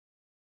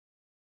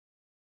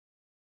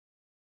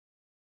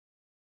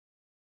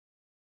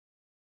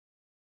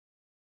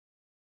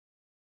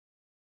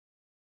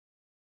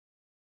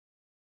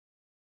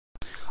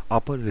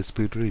Upper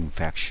respiratory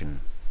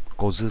infection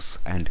causes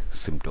and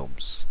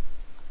symptoms.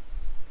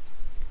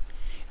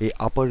 A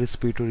upper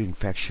respiratory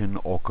infection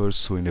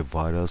occurs when a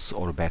virus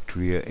or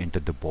bacteria enter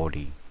the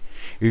body,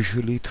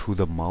 usually through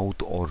the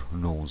mouth or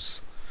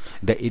nose.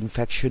 The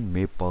infection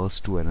may pass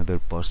to another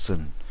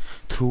person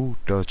through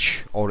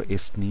touch or a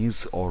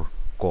sneeze or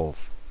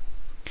cough.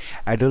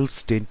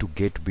 Adults tend to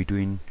get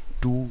between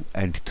 2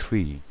 and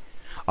 3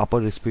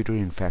 upper respiratory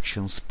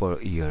infections per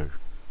year.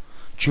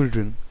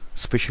 Children,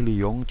 especially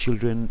young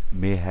children,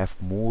 may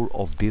have more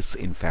of these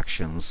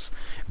infections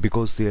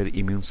because their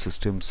immune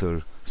systems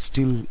are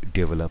still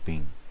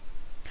developing.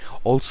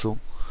 Also,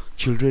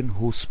 children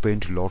who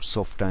spend lots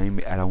of time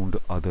around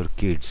other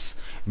kids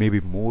may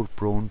be more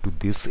prone to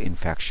these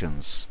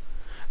infections.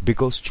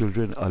 Because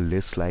children are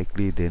less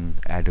likely than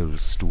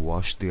adults to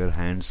wash their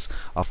hands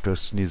after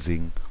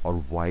sneezing or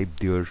wipe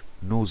their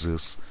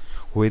noses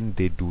when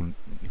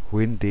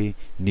they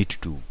need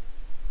to.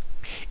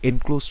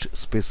 Enclosed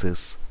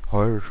spaces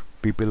where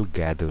people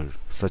gather,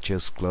 such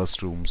as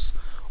classrooms,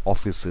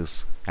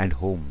 offices, and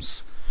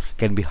homes,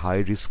 can be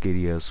high-risk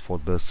areas for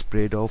the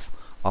spread of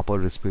upper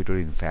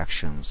respiratory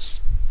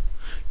infections.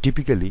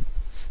 Typically,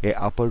 a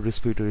upper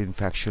respiratory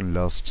infection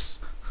lasts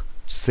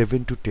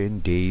 7 to 10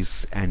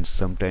 days and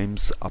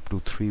sometimes up to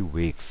 3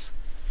 weeks.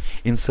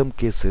 In some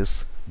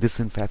cases, these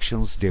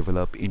infections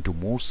develop into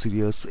more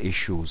serious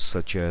issues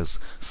such as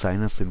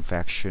sinus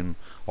infection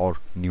or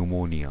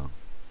pneumonia.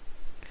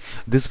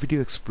 This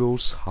video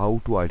explores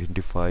how to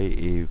identify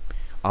a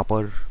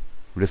upper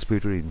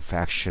respiratory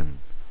infection,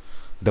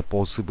 the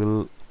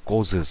possible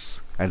causes,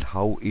 and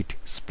how it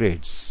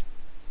spreads.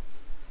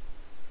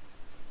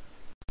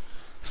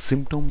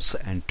 Symptoms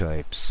and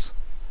types.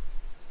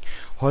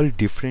 While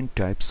different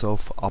types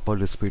of upper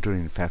respiratory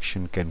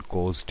infection can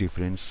cause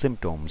different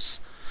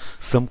symptoms,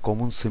 some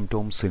common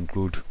symptoms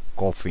include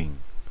coughing,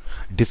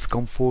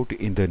 discomfort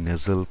in the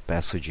nasal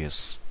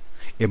passages,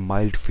 a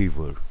mild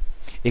fever,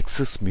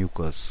 excess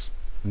mucus,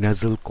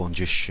 nasal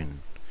congestion,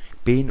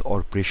 pain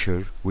or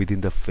pressure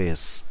within the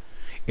face,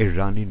 a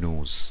runny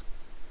nose,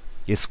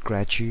 a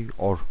scratchy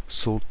or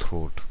sore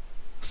throat,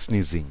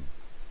 sneezing.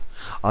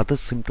 Other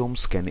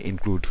symptoms can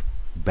include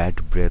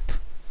bad breath,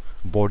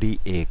 body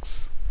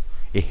aches,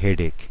 a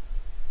headache,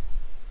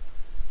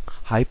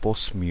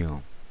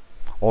 hyposmia,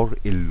 or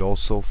a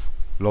loss of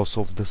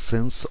the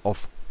sense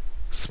of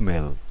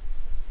smell,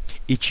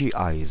 itchy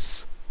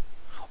eyes.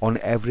 On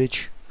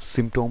average,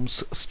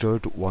 symptoms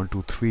start 1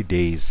 to 3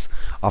 days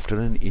after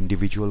an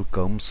individual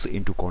comes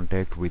into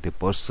contact with a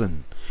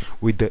person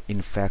with the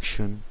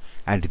infection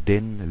and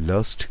then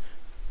last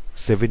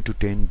 7 to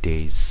 10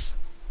 days.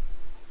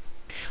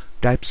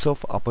 Types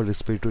of upper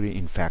respiratory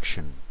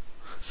infection.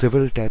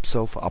 Several types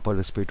of upper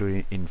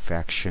respiratory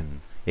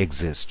infection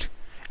exist,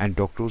 and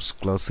doctors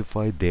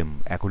classify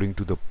them according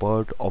to the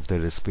part of the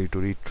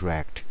respiratory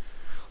tract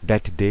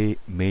that they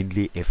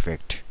mainly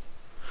affect.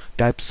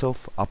 Types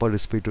of upper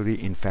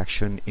respiratory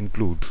infection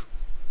include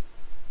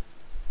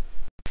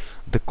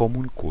the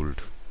common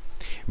cold.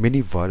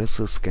 Many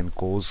viruses can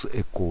cause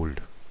a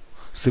cold.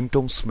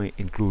 Symptoms may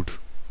include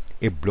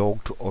a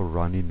blocked or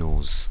runny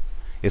nose,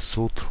 a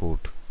sore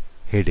throat,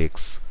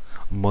 headaches,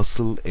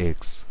 muscle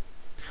aches,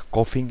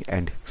 coughing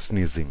and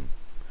sneezing,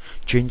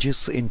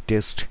 changes in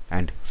taste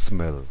and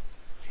smell,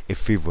 a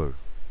fever,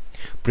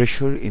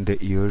 pressure in the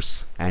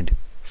ears and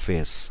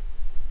face.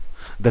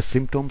 The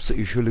symptoms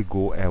usually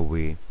go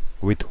away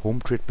with home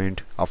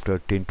treatment after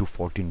 10 to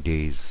 14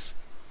 days.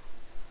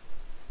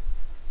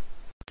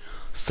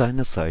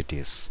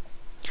 Sinusitis.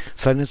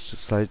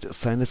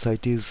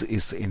 Sinusitis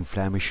is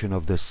inflammation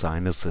of the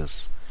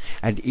sinuses,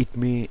 and it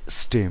may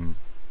stem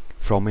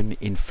from an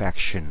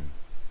infection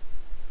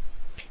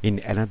in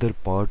another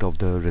part of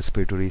the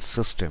respiratory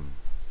system.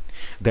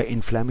 The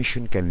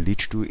inflammation can lead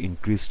to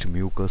increased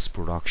mucus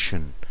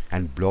production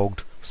and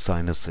blocked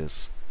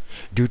sinuses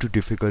due to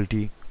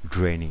difficulty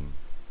draining.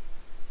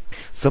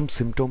 Some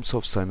symptoms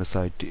of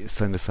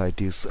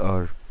sinusitis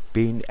are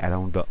pain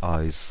around the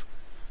eyes,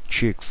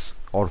 cheeks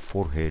or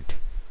forehead,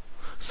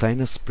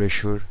 sinus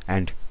pressure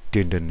and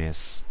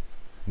tenderness,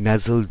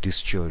 nasal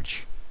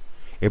discharge,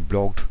 a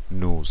blocked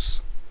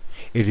nose,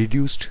 a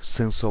reduced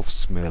sense of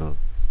smell,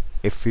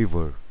 a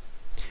fever,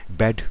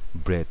 bad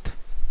breath.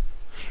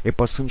 A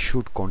person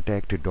should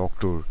contact a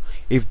doctor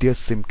if their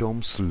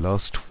symptoms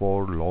last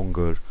for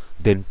longer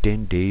than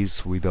 10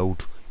 days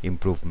without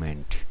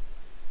improvement.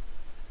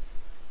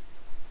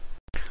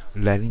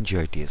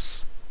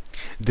 Laryngitis.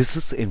 This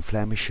is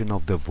inflammation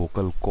of the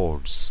vocal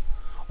cords,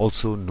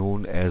 also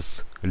known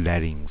as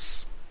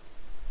larynx.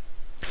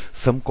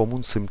 Some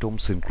common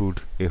symptoms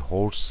include a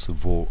hoarse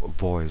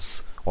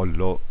voice or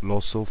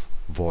loss of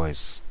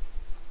voice,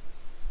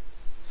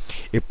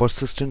 a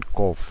persistent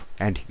cough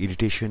and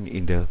irritation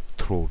in the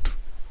throat,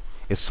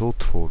 a sore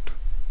throat.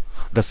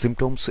 The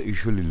symptoms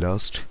usually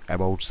last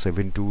about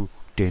 7 to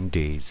 10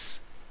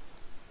 days.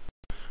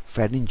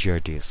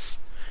 Pharyngitis.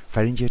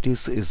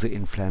 Pharyngitis is the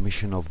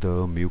inflammation of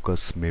the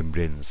mucous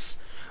membranes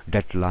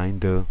that line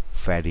the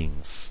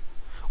pharynx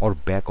or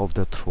back of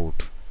the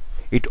throat.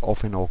 It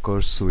often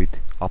occurs with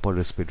upper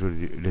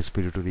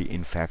respiratory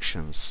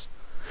infections.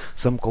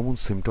 Some common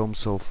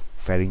symptoms of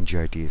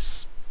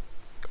pharyngitis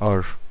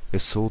are a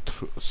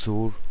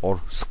sore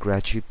or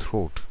scratchy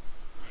throat,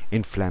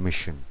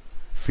 inflammation,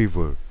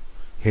 fever,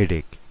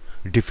 headache,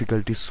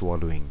 difficulty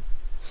swallowing.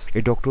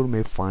 A doctor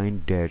may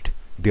find that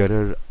there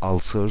are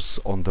ulcers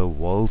on the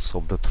walls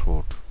of the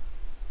throat.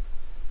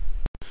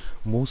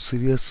 Most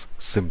serious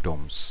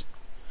symptoms.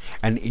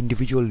 An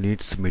individual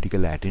needs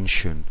medical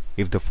attention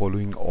if the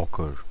following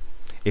occur: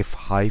 if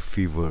high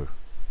fever,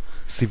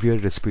 severe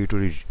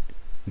respiratory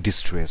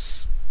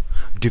distress,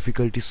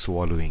 difficulty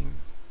swallowing.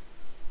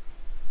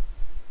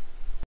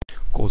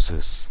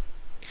 Causes.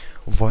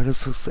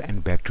 Viruses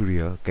and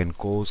bacteria can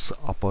cause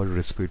upper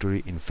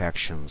respiratory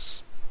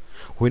infections.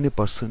 When a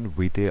person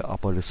with a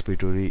upper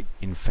respiratory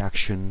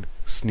infection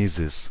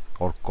sneezes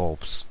or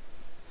coughs,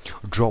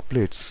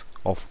 droplets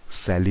of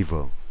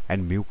saliva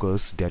and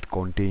mucus that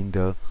contain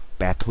the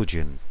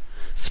pathogen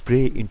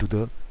spray into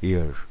the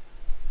air.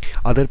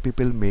 Other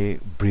people may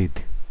breathe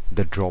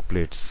the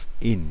droplets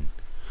in,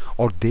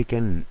 or they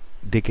can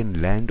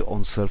land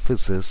on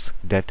surfaces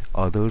that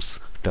others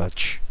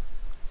touch.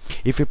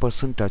 If a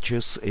person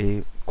touches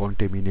a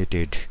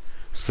contaminated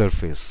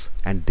surface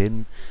and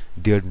then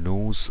their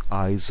nose,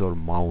 eyes or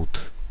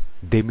mouth,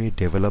 they may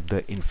develop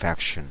the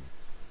infection.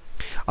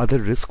 Other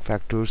risk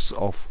factors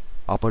of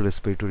upper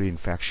respiratory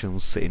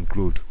infections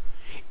include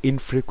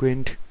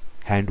infrequent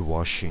hand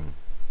washing,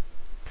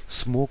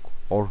 smoke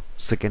or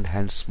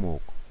second-hand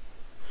smoke,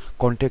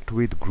 contact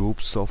with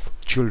groups of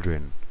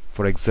children,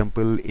 for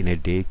example in a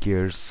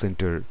daycare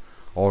center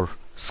or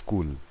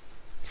school,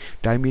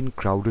 time in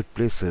crowded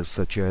places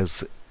such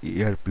as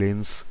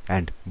airplanes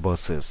and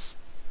buses,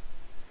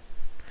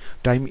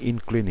 time in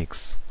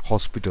clinics,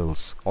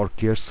 hospitals or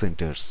care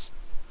centers,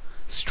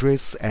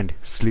 stress and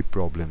sleep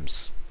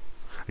problems,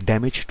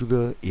 damage to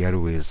the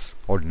airways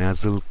or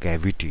nasal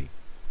cavity,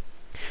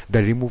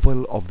 the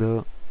removal of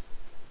the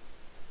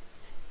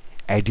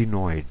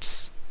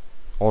adenoids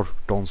or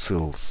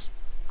tonsils,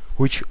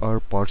 which are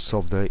parts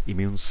of the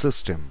immune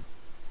system,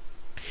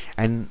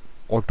 an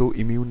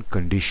autoimmune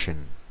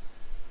condition.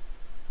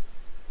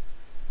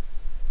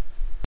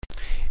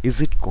 Is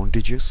it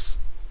contagious?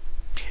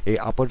 A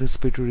upper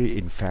respiratory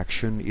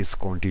infection is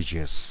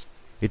contagious.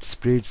 It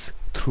spreads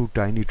through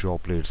tiny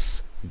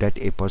droplets that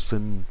a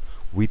person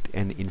with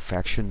an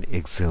infection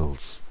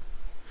exhales.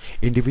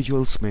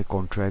 Individuals may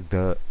contract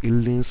the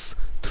illness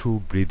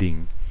through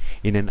breathing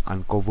in an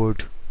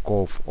uncovered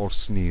cough or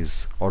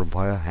sneeze, or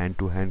via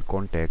hand-to-hand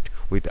contact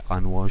with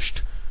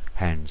unwashed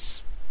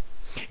hands.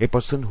 A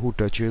person who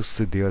touches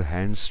their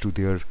hands to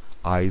their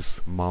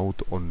eyes,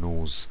 mouth or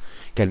nose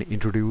can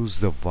introduce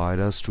the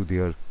virus to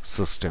their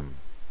system.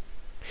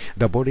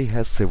 The body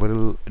has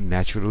several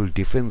natural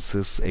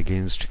defenses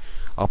against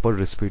upper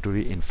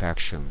respiratory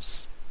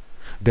infections.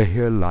 The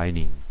hair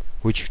lining,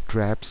 which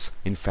traps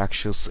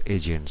infectious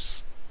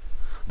agents.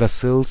 The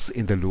cells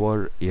in the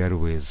lower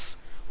airways,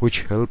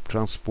 which help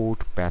transport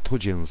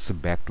pathogens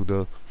back to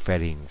the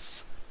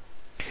pharynx.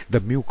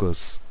 The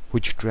mucus,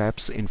 which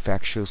traps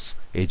infectious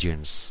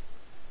agents.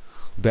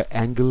 The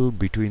angle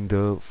between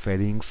the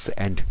pharynx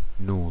and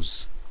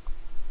nose,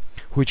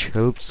 which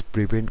helps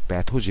prevent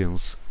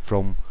pathogens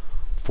from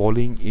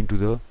falling into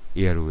the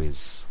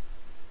airways.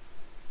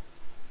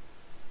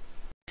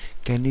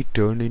 Can it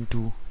turn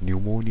into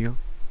pneumonia?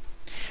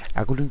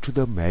 According to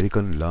the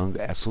American Lung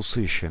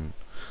Association,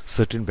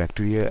 certain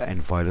bacteria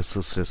and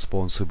viruses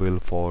responsible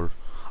for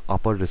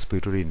upper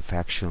respiratory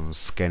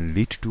infections can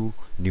lead to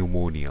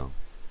pneumonia.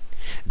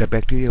 The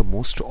bacteria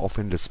most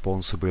often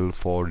responsible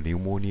for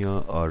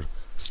pneumonia are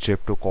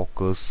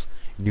Streptococcus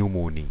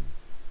pneumoniae.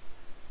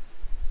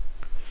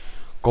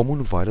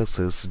 Common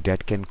viruses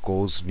that can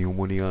cause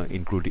pneumonia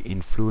include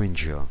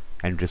influenza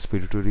and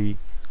respiratory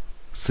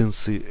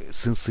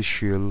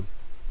syncytial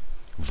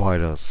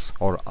virus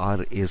or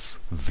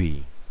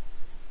RSV.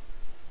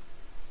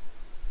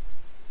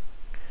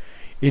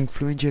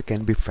 Influenza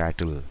can be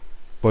fatal,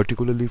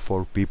 particularly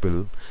for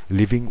people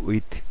living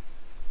with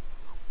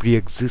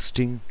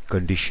pre-existing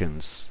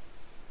conditions.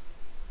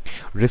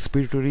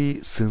 Respiratory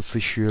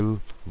syncytial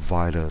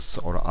virus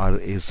or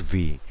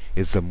RSV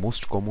is the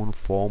most common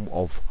form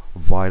of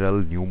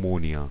viral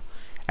pneumonia,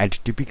 and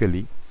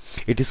typically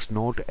it is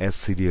not as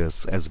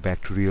serious as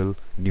bacterial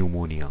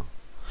pneumonia.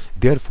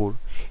 Therefore,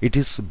 it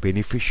is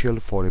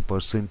beneficial for a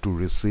person to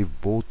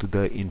receive both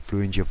the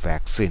influenza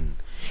vaccine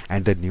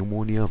and the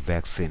pneumonia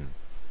vaccine.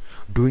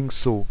 Doing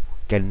so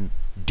can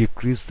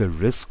decrease the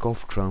risk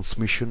of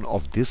transmission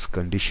of these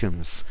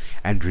conditions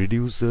and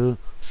reduce the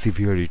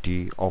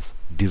severity of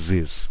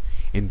disease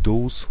in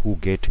those who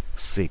get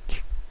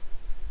sick.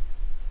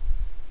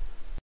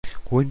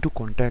 When to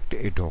contact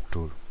a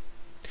doctor?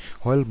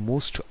 While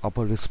most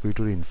upper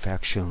respiratory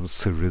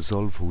infections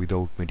resolve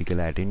without medical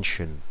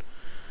attention,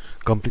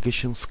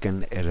 complications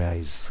can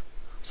arise,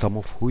 some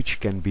of which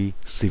can be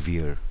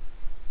severe.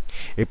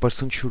 A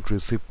person should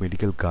receive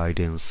medical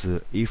guidance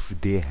if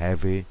they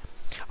have a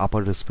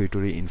upper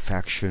respiratory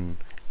infection,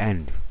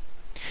 and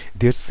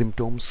Their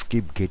symptoms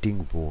keep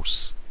getting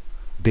worse.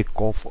 They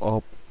cough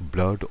up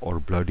blood or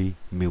bloody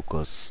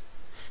mucus,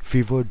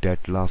 fever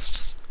that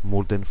lasts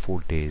more than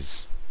 4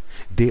 days.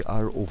 They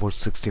are over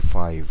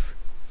 65.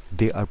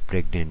 They are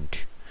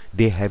pregnant.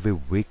 They have a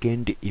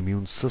weakened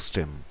immune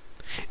system.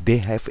 They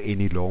have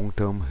any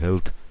long-term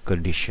health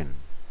condition.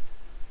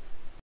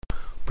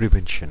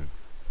 Prevention.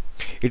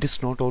 It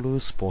is not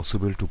always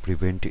possible to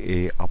prevent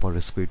a upper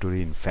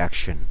respiratory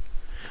infection,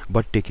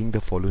 but taking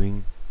the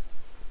following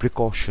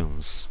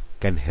precautions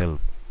can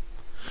help.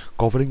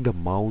 Covering the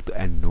mouth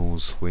and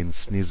nose when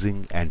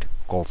sneezing and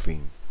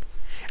coughing.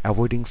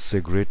 Avoiding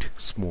cigarette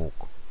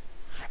smoke.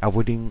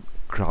 Avoiding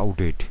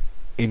crowded,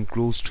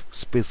 enclosed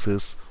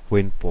spaces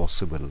when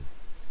possible.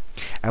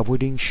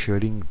 Avoiding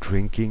sharing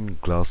drinking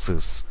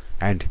glasses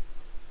and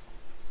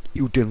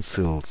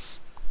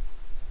utensils.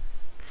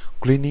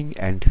 Cleaning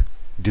and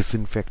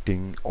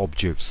disinfecting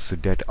objects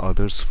that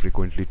others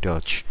frequently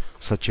touch,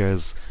 such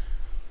as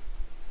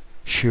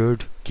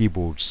shared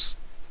keyboards.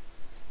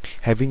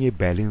 Having a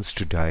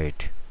balanced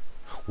diet.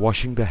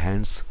 Washing the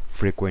hands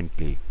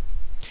frequently.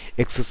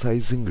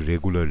 Exercising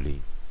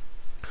regularly.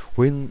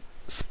 When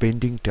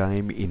spending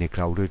time in a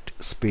crowded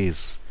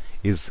space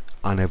is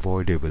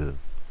unavoidable,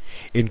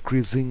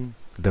 increasing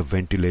the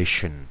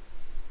ventilation,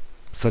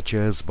 such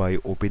as by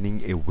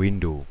opening a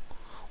window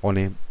on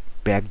a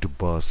packed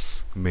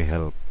bus, may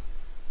help.